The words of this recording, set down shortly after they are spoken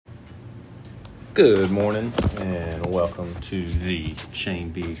Good morning and welcome to the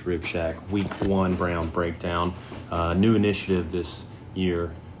Shane B's Rib Shack Week 1 Brown Breakdown. New initiative this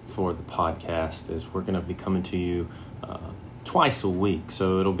year for the podcast is we're going to be coming to you twice a week.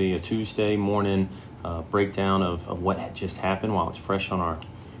 So it'll be a Tuesday morning breakdown of what had just happened while it's fresh on our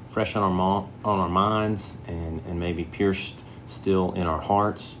minds and maybe pierced still in our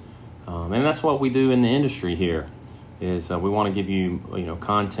hearts. And that's what we do in the industry here. Is we want to give you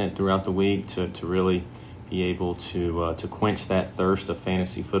content throughout the week to really be able to quench that thirst of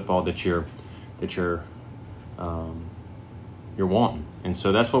fantasy football that you're wanting. And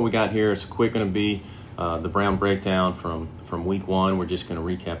so that's what we got here. It's quick going to be the Brown breakdown from week 1. We're just going to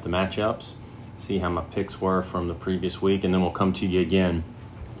recap the matchups, see how my picks were from the previous week, and then we'll come to you again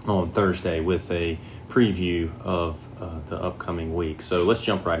on Thursday with a preview of the upcoming week. So let's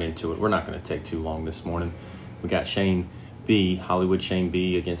jump right into it. We're not going to take too long this morning. We got Shane B, Hollywood Shane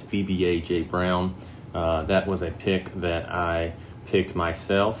B against BBA J Brown. That was a pick that I picked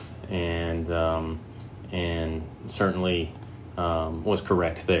myself and certainly was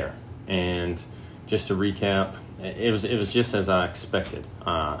correct there. And just to recap, it was just as I expected.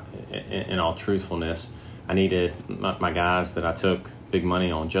 In all truthfulness, I needed my guys that I took big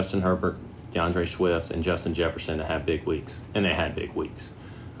money on, Justin Herbert, DeAndre Swift, and Justin Jefferson, to have big weeks, and they had big weeks.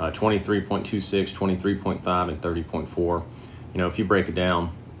 23.26, 23.5, and 30.4. If you break it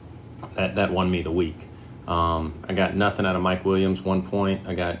down, that won me the week. I got nothing out of Mike Williams, 1 point.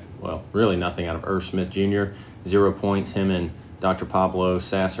 I got, really nothing out of Irv Smith Jr., 0 points. Him and Dr. Pablo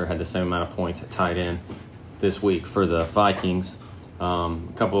Sasser had the same amount of points at tight end this week for the Vikings. A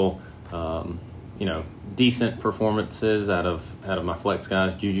couple, decent performances out of my flex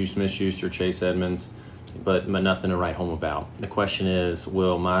guys, Juju Smith-Schuster, Chase Edmonds, but nothing to write home about. The question is,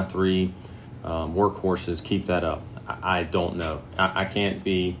 will my 3 workhorses keep that up? I don't know. I can't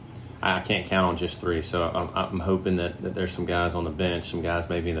count on just 3. So I'm hoping that there's some guys on the bench, some guys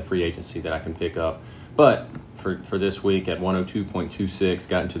maybe in the free agency that I can pick up. But for this week at 102.26,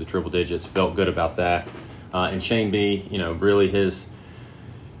 got into the triple digits, felt good about that. And Shane B, really his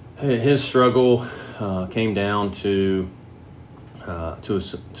struggle came down to a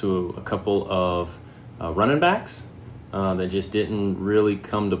couple of running backs that just didn't really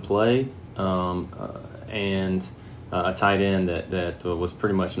come to play, and a tight end that was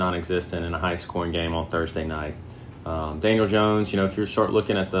pretty much non-existent in a high-scoring game on Thursday night. Daniel Jones, if you start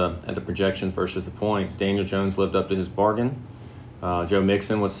looking at the projections versus the points, Daniel Jones lived up to his bargain. Joe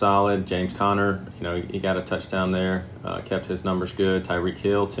Mixon was solid. James Conner, he got a touchdown there, kept his numbers good. Tyreek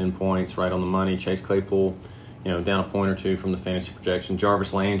Hill, 10 points, right on the money. Chase Claypool, down a point or 2 from the fantasy projection.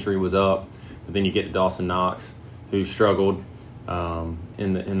 Jarvis Landry was up. But then you get to Dawson Knox, who struggled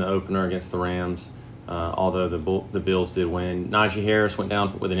in the opener against the Rams, although the Bills did win. Najee Harris went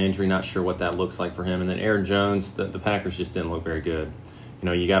down with an injury, not sure what that looks like for him. And then Aaron Jones, the Packers just didn't look very good.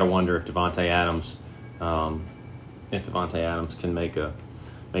 You got to wonder if Davante Adams can make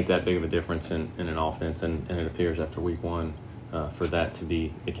that big of a difference in an offense, and it appears after week 1 for that to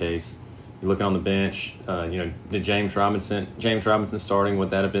be the case. You're looking on the bench, did James Robinson starting,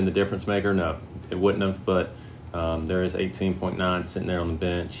 would that have been the difference maker? No, it wouldn't have, but there is 18.9 sitting there on the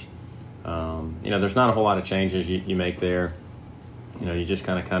bench. There's not a whole lot of changes you make there. You just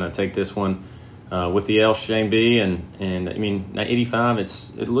kind of take this one with the L, Shane B, and I mean, at 85,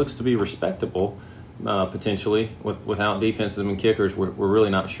 it looks to be respectable, potentially, without defenses and kickers. We're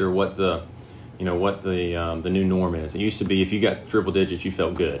really not sure what the new norm is. It used to be if you got triple digits, you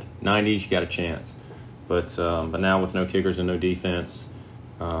felt good. 90s, you got a chance. But now with no kickers and no defense,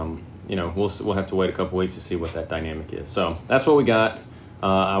 we'll have to wait a couple weeks to see what that dynamic is. So that's what we got.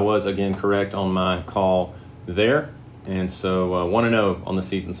 I was, again, correct on my call there. And so 1-0 on the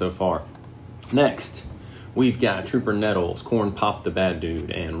season so far. Next, we've got Trooper Nettles, Corn Pop the Bad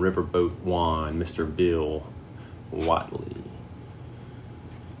Dude, and Riverboat Juan, Mr. Bill Watley.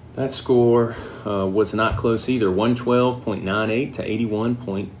 That score was not close either, 112.98 to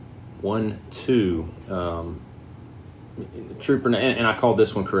 81.12. Trooper, and I called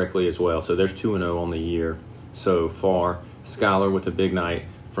this one correctly as well, so there's 2-0 on the year so far. Skylar with a big night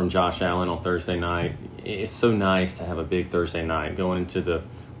from Josh Allen on Thursday night. It's so nice to have a big Thursday night. Going into the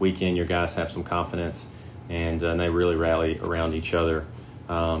weekend, your guys have some confidence, and they really rally around each other.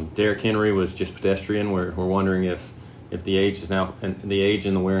 Derrick Henry was just pedestrian. We're wondering if the age and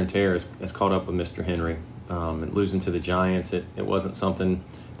the wear and tear has caught up with Mr. Henry. And losing to the Giants, it wasn't something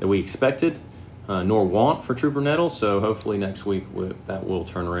that we expected nor want for Trooper Nettles, so hopefully next week that will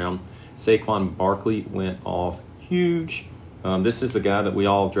turn around. Saquon Barkley went off huge. This is the guy that we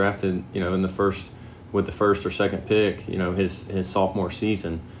all drafted, in the first or second pick, his sophomore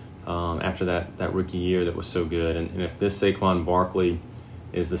season. after that rookie year that was so good. And if this Saquon Barkley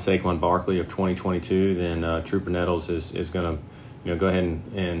is the Saquon Barkley of 2022, then Trooper Nettles is going to go ahead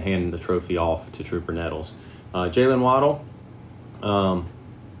and hand the trophy off to Trooper Nettles. Jalen Waddle,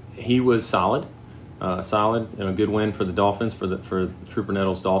 he was solid. Good win for the Dolphins, for Trooper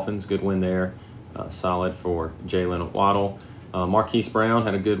Nettles Dolphins. Good win there. Solid for Jalen Waddle. Marquise Brown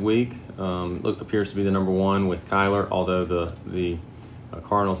had a good week. Appears to be the number one with Kyler, although the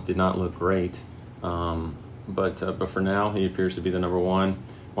Cardinals did not look great. But for now, he appears to be the number one.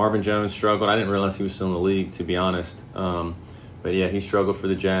 Marvin Jones struggled. I didn't realize he was still in the league, to be honest. But yeah, he struggled for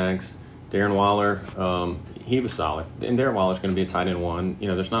the Jags. Darren Waller, he was solid. And Darren Waller's going to be a tight end one.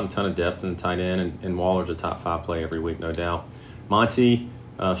 There's not a ton of depth in the tight end, and Waller's a top 5 play every week, no doubt. Monty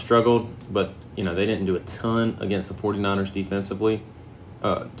struggled, but they didn't do a ton against the 49ers defensively.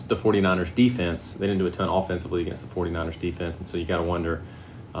 The 49ers defense, they didn't do a ton offensively against the 49ers defense, and so you got to wonder,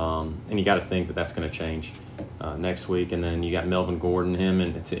 and you got to think that that's going to change next week. And then you got Melvin Gordon,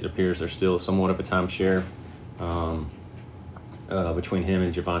 and it appears there's still somewhat of a timeshare between him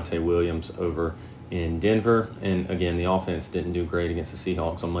and Javonte Williams over in Denver. And again, the offense didn't do great against the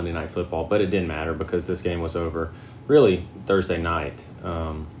Seahawks on Monday Night Football, but it didn't matter because this game was over really Thursday night.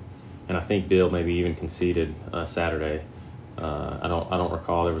 And I think Bill maybe even conceded Saturday. I don't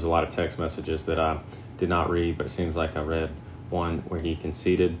recall. There was a lot of text messages that I did not read, but it seems like I read one where he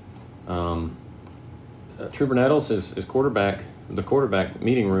conceded. Trooper Nettles is quarterback. The quarterback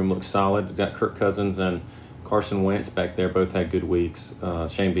meeting room looks solid. It's got Kirk Cousins and Carson Wentz back there. Both had good weeks.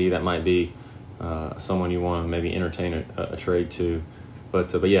 Shane B, that might be someone you want to maybe entertain a trade to.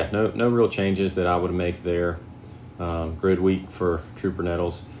 But yeah, no real changes that I would make there. Good week for Trooper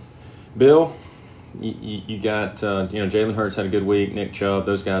Nettles. Bill, you got Jalen Hurts had a good week. Nick Chubb,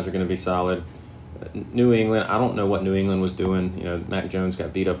 those guys are going to be solid. New England, I don't know what New England was doing. Mac Jones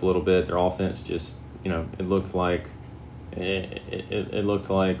got beat up a little bit. Their offense just it looked like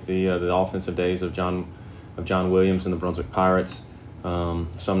the offensive days of John Williams and the Brunswick Pirates. So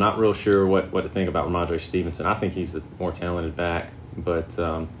I'm not real sure what to think about Ramondre Stevenson. I think he's the more talented back, but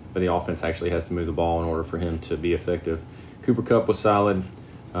the offense actually has to move the ball in order for him to be effective. Cooper Kupp was solid.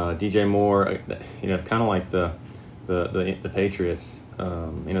 DJ Moore, kind of like the Patriots.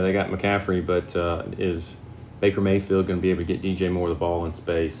 They got McCaffrey, but is Baker Mayfield going to be able to get DJ Moore the ball in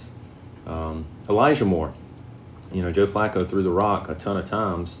space? Elijah Moore, Joe Flacco threw the rock a ton of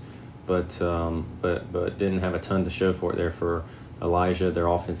times, but didn't have a ton to show for it there for Elijah. Their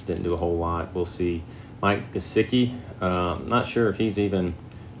offense didn't do a whole lot. We'll see. Mike Gesicki, not sure if he's even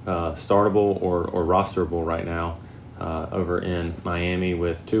startable or rosterable right now over in Miami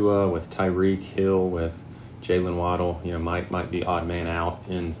with Tua, with Tyreek Hill, with Jalen Waddle. Might be odd man out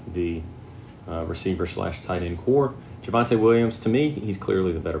in the receiver/tight end core. Javonte Williams, to me, he's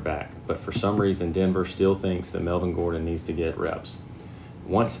clearly the better back. But for some reason, Denver still thinks that Melvin Gordon needs to get reps.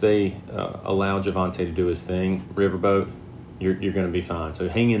 Once they allow Javonte to do his thing, Riverboat, you're going to be fine. So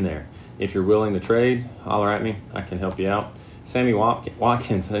hang in there. If you're willing to trade, holler at me. I can help you out. Sammy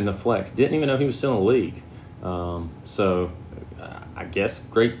Watkins in the flex. Didn't even know he was still in the league. So I guess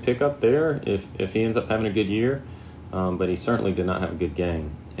great pickup there if he ends up having a good year. But he certainly did not have a good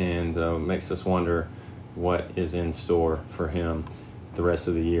game. And makes us wonder what is in store for him the rest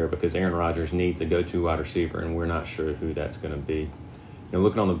of the year, because Aaron Rodgers needs a go-to wide receiver, and we're not sure who that's going to be.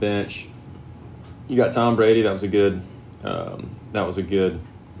 Looking on the bench, you got Tom Brady. That was a good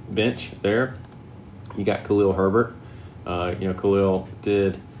bench there. You got Khalil Herbert. Khalil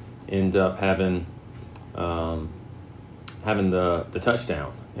did end up having the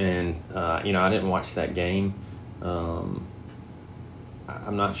touchdown, and I didn't watch that game.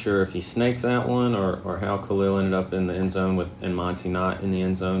 I'm not sure if he snaked that one or how Khalil ended up in the end zone and Monty not in the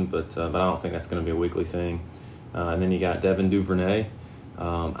end zone, but I don't think that's going to be a weekly thing. And then you got Devin Duvernay.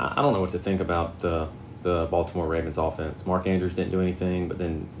 I don't know what to think about the Baltimore Ravens offense. Mark Andrews didn't do anything, but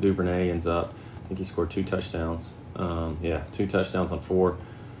then Duvernay ends up, I think he scored 2 touchdowns. 2 touchdowns on 4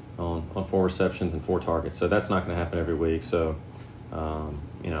 receptions and 4 targets. So that's not going to happen every week. So,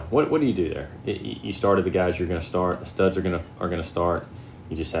 what do you do there? You started the guys you're going to start. The studs are going to start.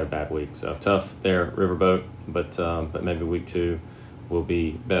 You just had a bad week. So tough there, Riverboat. But maybe week 2 will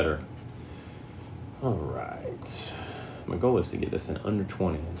be better. All right. My goal is to get this in under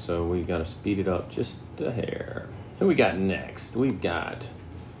 20, and so we got to speed it up just a hair. Who we got next? We've got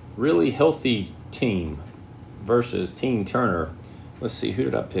Really Healthy Team versus Team Turner. Let's see, who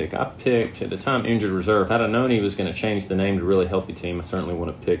did I pick? I picked, at the time, Injured Reserve. Had I known he was going to change the name to Really Healthy Team, I certainly would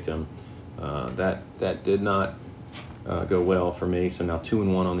have picked him. That did not go well for me, so now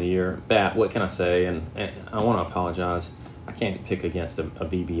 2-1 on the year. What can I say? And I want to apologize. I can't pick against a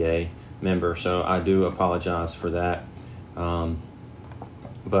BBA member, so I do apologize for that.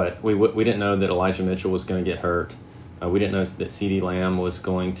 But we didn't know that Elijah Mitchell was going to get hurt. We didn't know that CeeDee Lamb was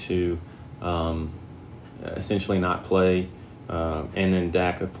going to essentially not play. And then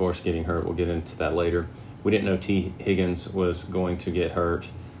Dak, of course, getting hurt. We'll get into that later. We didn't know T. Higgins was going to get hurt.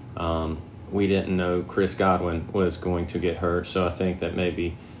 We didn't know Chris Godwin was going to get hurt. So I think that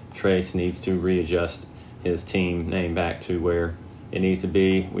maybe Trace needs to readjust his team name back to where it needs to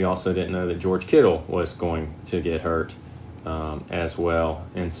be. We also didn't know that George Kittle was going to get hurt as well.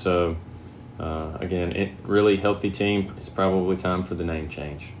 And so, again, it really healthy team. It's probably time for the name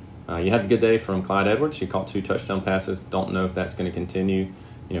change. You had a good day from Clyde Edwards. He caught 2 touchdown passes. Don't know if that's going to continue.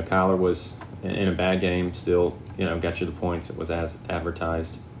 Kyler was in a bad game, still, got you the points. It was as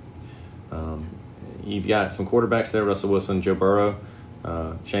advertised. You've got some quarterbacks there, Russell Wilson, Joe Burrow,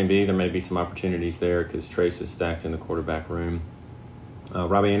 Shane B. There may be some opportunities there because Trace is stacked in the quarterback room.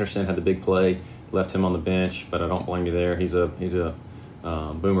 Robbie Anderson had the big play, left him on the bench, but I don't blame you there. He's a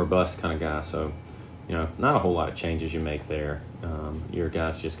boomer bust kind of guy, so not a whole lot of changes you make there. Your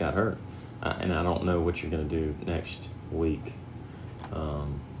guys just got hurt, and I don't know what you're going to do next week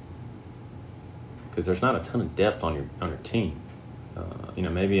because there's not a ton of depth on your team.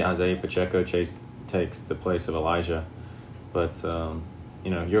 Maybe Isaiah Pacheco takes the place of Elijah, but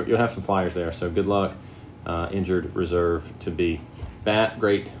you'll have some flyers there. So good luck. Injured reserve to be. Bat,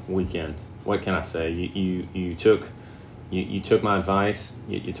 great weekend. What can I say? You took my advice.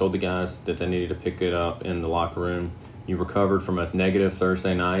 You told the guys that they needed to pick it up in the locker room. You recovered from a negative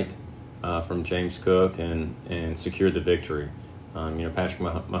Thursday night from James Cook and secured the victory. Patrick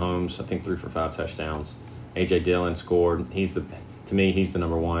Mahomes, I think 3 for 5 touchdowns. A.J. Dillon scored. To me, he's the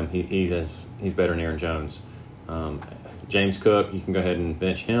number one. He's better than Aaron Jones. James Cook, you can go ahead and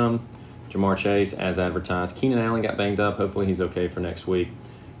bench him. Jamar Chase, as advertised. Keenan Allen got banged up. Hopefully he's okay for next week.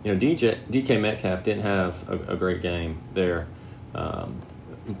 DK Metcalf didn't have a great game there,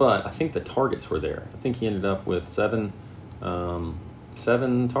 but I think the targets were there. I think he ended up with seven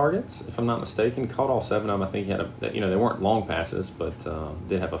targets, if I'm not mistaken. Caught all 7 of them. I think he had they weren't long passes, but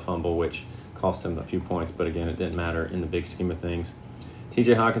did have a fumble, which cost him a few points. But again, it didn't matter in the big scheme of things.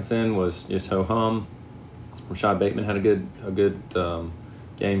 T.J. Hockenson was just ho-hum. Rashad Bateman had a good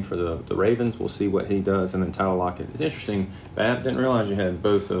game for the Ravens. We'll see what he does. And then Tyler Lockett. It's interesting. I didn't realize you had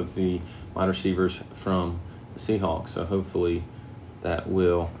both of the wide receivers from the Seahawks. So hopefully that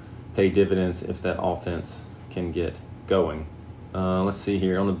will pay dividends if that offense can get going. Let's see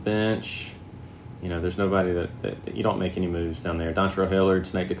here. On the bench, there's nobody that you don't make any moves down there. Dontrell Hilliard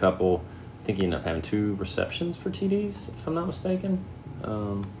snaked a couple. I think he ended up having 2 receptions for TDs, if I'm not mistaken.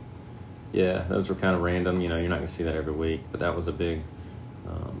 Yeah, those were kind of random. You're not going to see that every week, but that was a big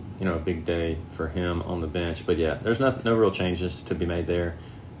day for him on the bench. But yeah, there's no real changes to be made there.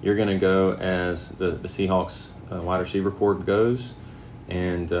 You're going to go as the Seahawks wide receiver core goes,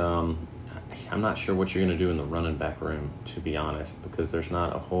 and I'm not sure what you're going to do in the running back room, to be honest, because there's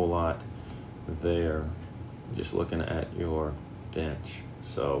not a whole lot there just looking at your bench.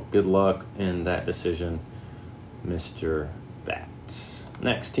 So good luck in that decision, Mr. Bats.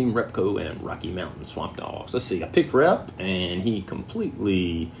 Next, Team Repco and Rocky Mountain Swamp Dogs. Let's see. I picked Rep, and he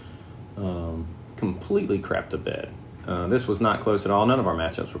completely crapped the bed. This was not close at all. None of our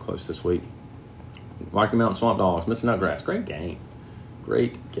matchups were close this week. Rocky Mountain Swamp Dogs, Mr. Nutgrass.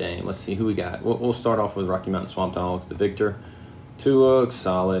 Great game. Let's see who we got. We'll start off with Rocky Mountain Swamp Dogs, the victor. Tua,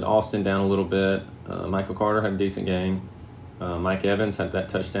 solid. Austin down a little bit. Michael Carter had a decent game. Mike Evans had that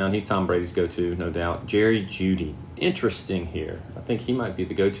touchdown. He's Tom Brady's go-to, no doubt. Jerry Jeudy. Interesting here. I think he might be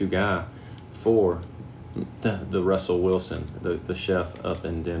the go-to guy for the Russell Wilson, the chef up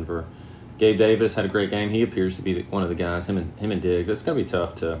in Denver. Gabe Davis had a great game. He appears to be one of the guys, him and Diggs. It's going to be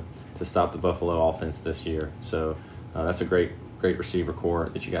tough to stop the Buffalo offense this year. So that's a great receiver core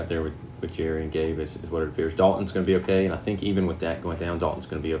that you got there with Jerry and Gabe is what it appears. Dalton's going to be okay, and I think even with that going down, Dalton's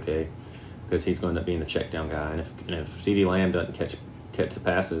going to be okay because he's going to end up being the check down guy. And if CeeDee Lamb doesn't catch the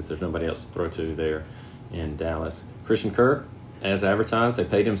passes, there's nobody else to throw to there in Dallas. Christian Kirk, as advertised, they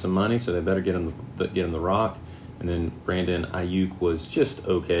paid him some money, so they better get him the rock. And then Brandon Ayuk was just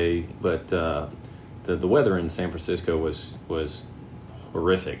okay, but the weather in San Francisco was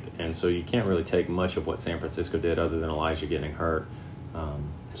horrific, and so you can't really take much of what San Francisco did other than Elijah getting hurt.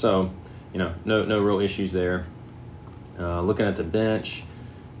 So no real issues there. Looking at the bench,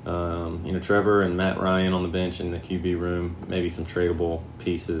 Trevor and Matt Ryan on the bench in the QB room, maybe some tradable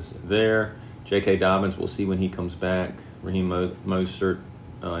pieces there. J.K. Dobbins, we'll see when he comes back. Raheem Mostert,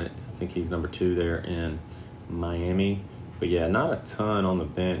 I think he's number 2 there in Miami. But yeah, not a ton on the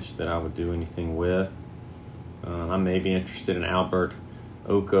bench that I would do anything with. I may be interested in Albert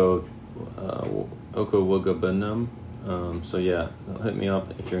Okowugabunum. So yeah, hit me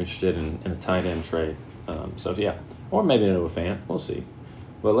up if you're interested in a tight end trade. So yeah, or maybe a fan. We'll see.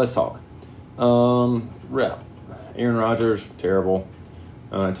 But let's talk. Rep. Aaron Rodgers, terrible.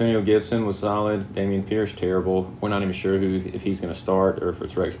 Antonio Gibson was solid. Dameon Pierce, terrible. We're not even sure if he's going to start or if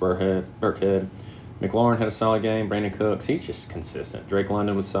it's Rex Burkhead. McLaurin had a solid game. Brandon Cooks, he's just consistent. Drake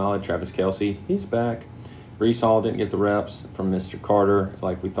London was solid. Travis Kelce, he's back. Breece Hall didn't get the reps from Mr. Carter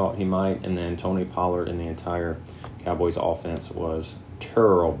like we thought he might. And then Tony Pollard and the entire Cowboys offense was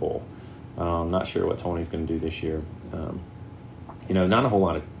terrible. Not sure what Tony's going to do this year. Not a whole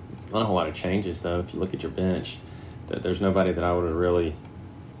lot of changes though. If you look at your bench, there's nobody that I would have really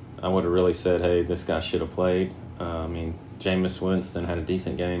said, hey, this guy should have played. Jameis Winston had a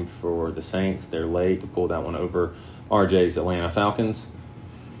decent game for the Saints. They're late to pull that one over RJ's Atlanta Falcons.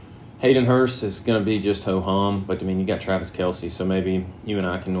 Hayden Hurst is going to be just ho-hum, but you got Travis Kelce, so maybe you and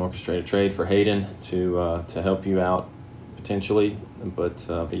I can orchestrate a trade for Hayden to help you out potentially. But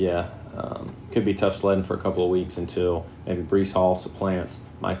yeah, could be tough sledding for a couple of weeks until maybe Breece Hall supplants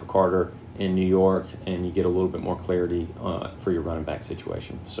Michael Carter in New York, and you get a little bit more clarity for your running back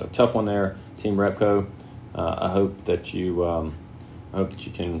situation. So tough one there, Team Repco. I hope that you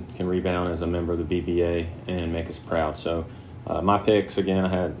can rebound as a member of the BBA and make us proud. So my picks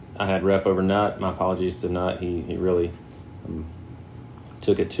again, I had Rep over Nut. My apologies to Nut. He really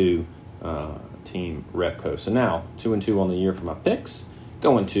took it to Team Repco. So now 2-2 on the year for my picks.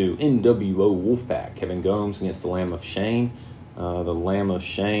 Going to NWO Wolfpack. Kevin Gomes against the Lamb of Shane. The Lamb of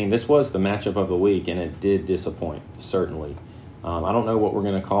Shane. This was the matchup of the week, and it did disappoint, certainly. I don't know what we're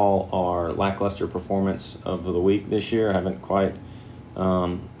going to call our lackluster performance of the week this year. I haven't quite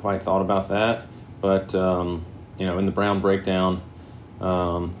thought about that. But, in the Brown breakdown,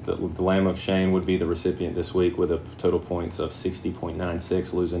 the Lamb of Shane would be the recipient this week with a total points of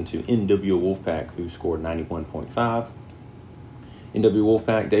 60.96, losing to NW Wolfpack, who scored 91.5. NW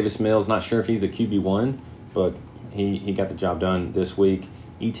Wolfpack, Davis Mills, not sure if he's a QB1, but he got the job done this week.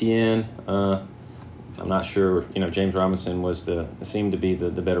 ETN, I'm not sure. James Robinson seemed to be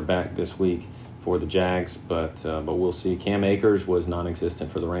the better back this week for the Jags, but we'll see. Cam Akers was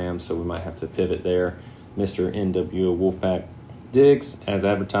non-existent for the Rams, so we might have to pivot there. Mr. NWO Wolfpack, Diggs, as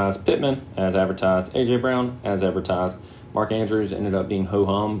advertised. Pittman, as advertised. A.J. Brown, as advertised. Mark Andrews ended up being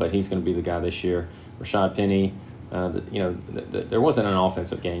ho-hum, but he's going to be the guy this year. Rashad Penny, there wasn't an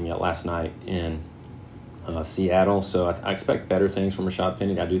offensive game yet last night in Seattle, so I expect better things from Rashad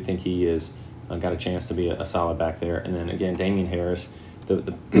Penny. I do think he is got a chance to be a solid back there. And then, again, Damian Harris,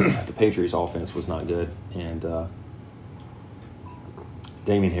 the Patriots offense was not good, and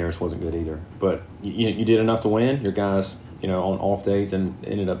Damian Harris wasn't good either. But you did enough to win. Your guys, on off days and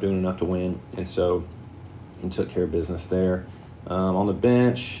ended up doing enough to win, and so you took care of business there. On the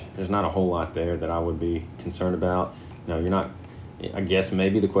bench, there's not a whole lot there that I would be concerned about. You're not. I guess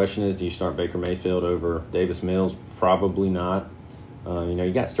maybe the question is, do you start Baker Mayfield over Davis Mills? Probably not.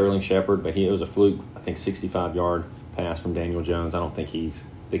 You got Sterling Shepard, but it was a fluke, I think, 65-yard pass from Daniel Jones. I don't think he's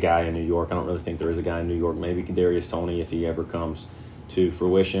the guy in New York. I don't really think there is a guy in New York. Maybe Kadarius Toney if he ever comes to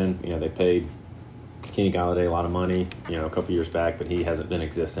fruition. They paid Kenny Golladay a lot of money, a couple years back, but he hasn't been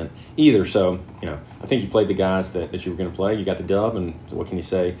existent either. So, I think you played the guys that you were going to play. You got the dub, and what can you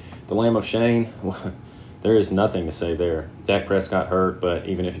say? The Lamb of Shane, there is nothing to say there. Dak Prescott hurt, but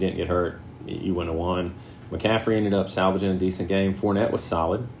even if he didn't get hurt, you wouldn't have won. McCaffrey ended up salvaging a decent game. Fournette was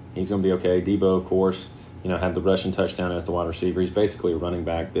solid. He's going to be okay. Debo, of course, had the rushing touchdown as the wide receiver. He's basically a running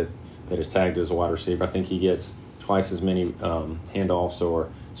back that is tagged as a wide receiver. I think he gets twice as many handoffs or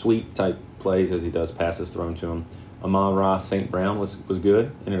sweep-type plays as he does passes thrown to him. Amon-Ra St. Brown was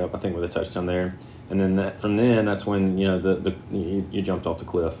good. Ended up, I think, with a touchdown there. And then that's when, you jumped off the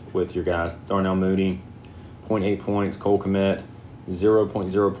cliff with your guys. Darnell Mooney, 0.8 points. Cole Kmet,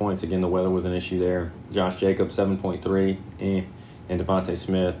 0.0 points. Again, the weather was an issue there. Josh Jacobs, 7.3. And Devontae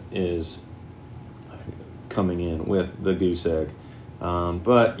Smith is coming in with the goose egg.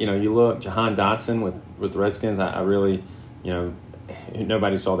 But, you look, Jahan Dotson with the Redskins, I really,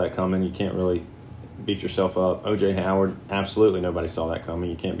 nobody saw that coming. You can't really beat yourself up. O.J. Howard, absolutely nobody saw that coming.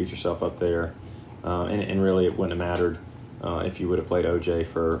 You can't beat yourself up there. And really it wouldn't have mattered if you would have played O.J.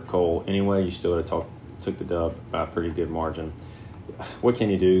 for Cole. Anyway, you still would have took the dub by a pretty good margin. What can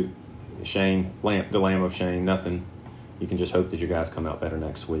you do? Shane, the Lamb of Shane, nothing. You can just hope that your guys come out better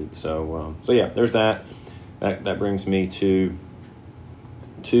next week. So yeah, there's that. That brings me to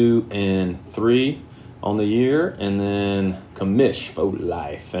 2-3 on the year, and then commish for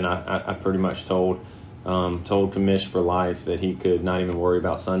life. And I pretty much told told Commish for life that he could not even worry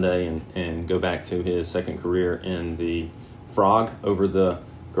about Sunday and go back to his second career in the Frog over the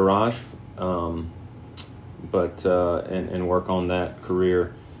garage, and work on that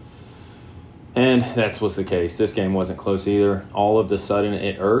career. And that's what's the case. This game wasn't close either. All of the sudden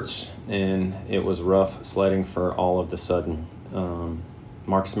it hurts, and it was rough sledding for all of the sudden.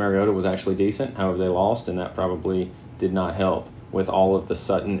 Marcus Mariota was actually decent. However, they lost, and that probably did not help with all of the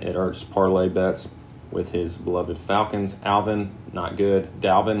sudden it hurts parlay bets with his beloved Falcons. Alvin, not good.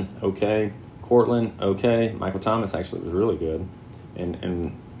 Dalvin, okay. Cortland, okay. Michael Thomas actually was really good,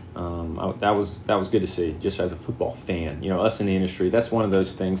 and that was good to see. Just as a football fan, us in the industry, that's one of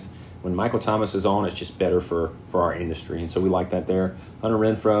those things. When Michael Thomas is on, it's just better for our industry, and so we like that there. Hunter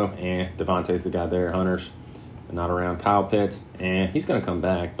Renfrow, Devontae's the guy there. Hunter's not around. Kyle Pitts, he's going to come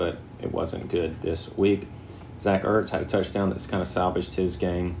back, but it wasn't good this week. Zach Ertz had a touchdown that's kind of salvaged his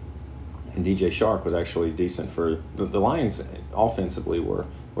game. And DJ Shark was actually decent for the Lions. Offensively were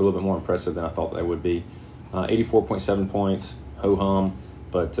a little bit more impressive than I thought they would be. 84.7 points, ho-hum,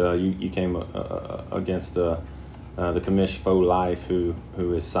 but you came against the Commish faux life who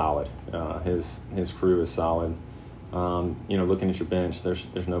is solid. His crew is solid. Looking at your bench,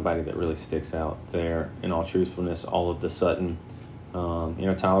 there's nobody that really sticks out there. In all truthfulness, all of the sudden,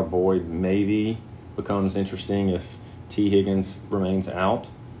 Tyler Boyd maybe becomes interesting if T. Higgins remains out.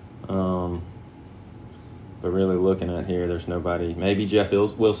 But really looking at here, there's nobody. Maybe Jeff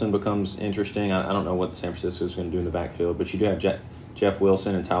Wilson becomes interesting. I don't know what the San Francisco is going to do in the backfield, but you do have Jeff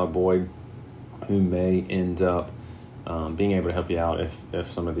Wilson and Tyler Boyd who may end up being able to help you out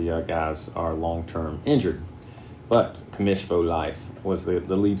if some of the guys are long-term injured. But Commish for life was the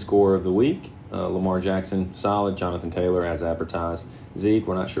lead scorer of the week. Lamar Jackson, solid. Jonathan Taylor, as advertised. Zeke,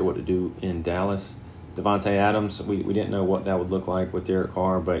 we're not sure what to do in Dallas. Devontae Adams, we didn't know what that would look like with Derek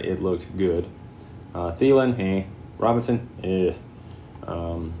Carr, but it looked good. Thielen, Robinson,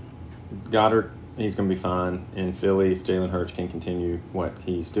 Goddard, he's going to be fine in Philly if Jalen Hurts can continue what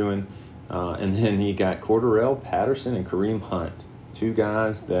he's doing. And then he got Cordarrelle Patterson and Kareem Hunt, two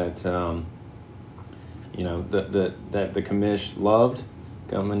guys that that the Commish loved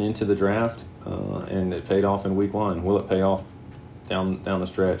coming into the draft, and it paid off in week one. Will it pay off down the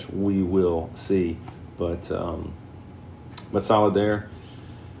stretch? We will see. But solid there.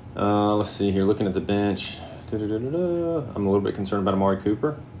 Let's see here. Looking at the bench, I'm a little bit concerned about Amari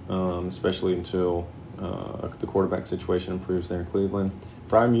Cooper, especially until the quarterback situation improves there in Cleveland.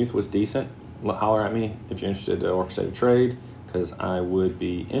 Freiermuth was decent. Holler at me if you're interested to orchestrate a trade, because I would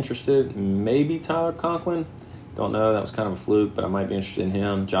be interested. Maybe Tyler Conklin. Don't know. That was kind of a fluke, but I might be interested in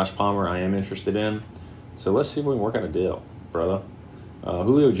him. Josh Palmer, I am interested in. So let's see if we can work out a deal, brother.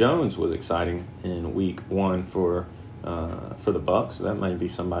 Julio Jones was exciting in week one for the Bucs. So that may be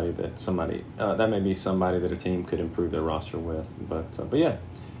somebody that a team could improve their roster with. But yeah,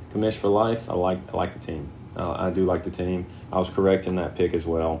 Commish for life. I like the team. I do like the team. I was correct in that pick as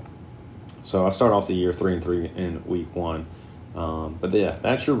well. So I start off the year 3-3 in week one. But yeah,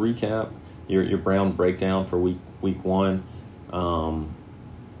 that's your recap. Your Brown breakdown for week one.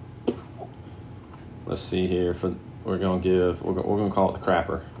 Let's see here. We're gonna call it the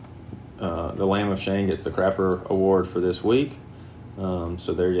Crapper. The Lamb of Shane gets the Crapper Award for this week.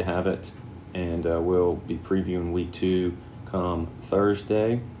 So there you have it. And we'll be previewing week two come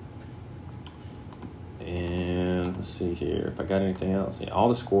Thursday. And let's see here if I got anything else. Yeah, all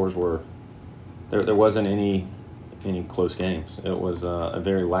the scores were there wasn't any close games. It was a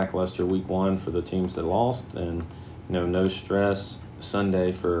very lackluster week one for the teams that lost, and no stress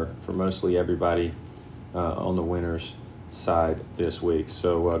Sunday for mostly everybody on the winners side this week.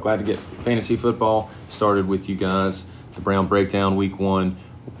 So glad to get fantasy football started with you guys. The Brown breakdown week one.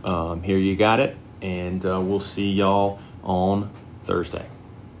 Here you got it, and we'll see y'all on Thursday.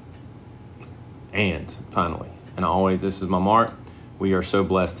 And finally, and always, this is my mark. We are so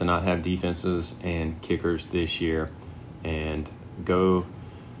blessed to not have defenses and kickers this year. And go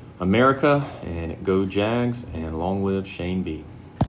America, and go Jags, and long live Shane B.